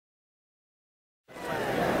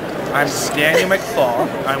I'm Daniel McFall.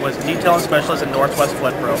 I was detailing specialist at Northwest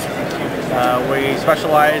Flood Pro. We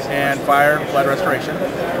specialize in fire and flood restoration.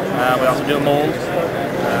 We also do mold.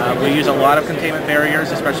 We use a lot of containment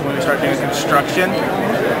barriers, especially when we start doing construction.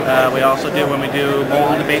 We also do when we do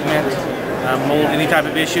mold abatement, mold, any type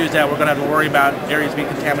of issues that we're going to have to worry about areas being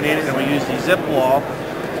contaminated, and we use the ZipWall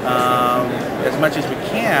as much as we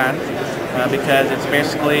can because it's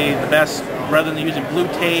basically the best, rather than using blue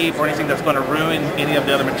tape or anything that's going to ruin any of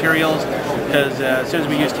the other materials, because as soon as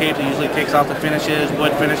we use tape, it usually takes off the finishes,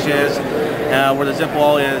 wood finishes, where the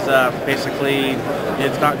ZipWall is basically,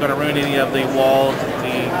 it's not going to ruin any of the walls,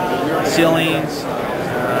 the ceilings,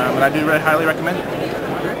 but I do highly recommend it.